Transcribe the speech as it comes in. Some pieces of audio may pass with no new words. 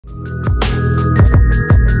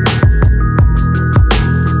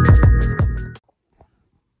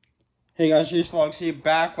Hey guys, just Logsy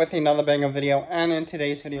back with another banger video, and in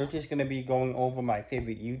today's video, just going to be going over my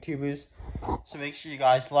favorite YouTubers. So make sure you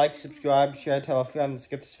guys like, subscribe, share, tell a friend. Let's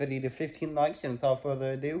get this video to 15 likes, and without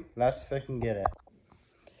further ado, let's freaking get it.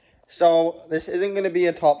 So this isn't going to be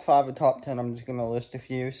a top 5 or top 10, I'm just going to list a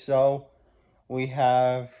few. So we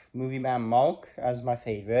have Movie Man Mark as my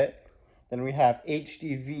favorite. Then we have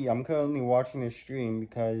HDV. I'm currently watching this stream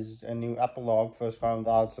because a new epilogue, First Round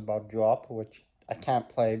Odds, about drop, which I can't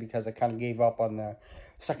play because I kind of gave up on the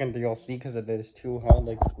second DLC because it is too hard.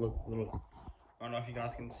 Like, look, little. I don't know if you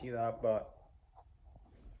guys can see that, but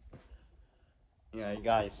yeah, you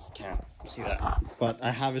guys can't see that. But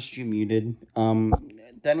I have a stream muted.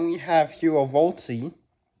 Then we have Hero Voltsy.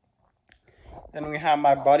 Then we have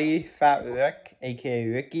my buddy Fat Rick, aka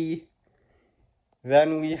Ricky.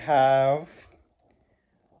 Then we have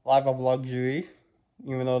Live of Luxury.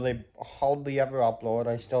 Even though they hardly ever upload,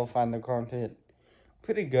 I still find the content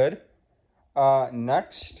pretty good.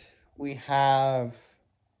 Next, we have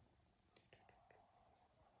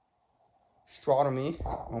Astronomy.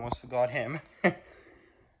 Almost forgot him.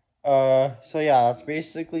 So yeah, that's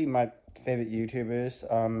basically my favorite YouTubers.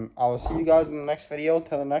 I will see you guys in the next video.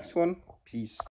 Till the next one, peace.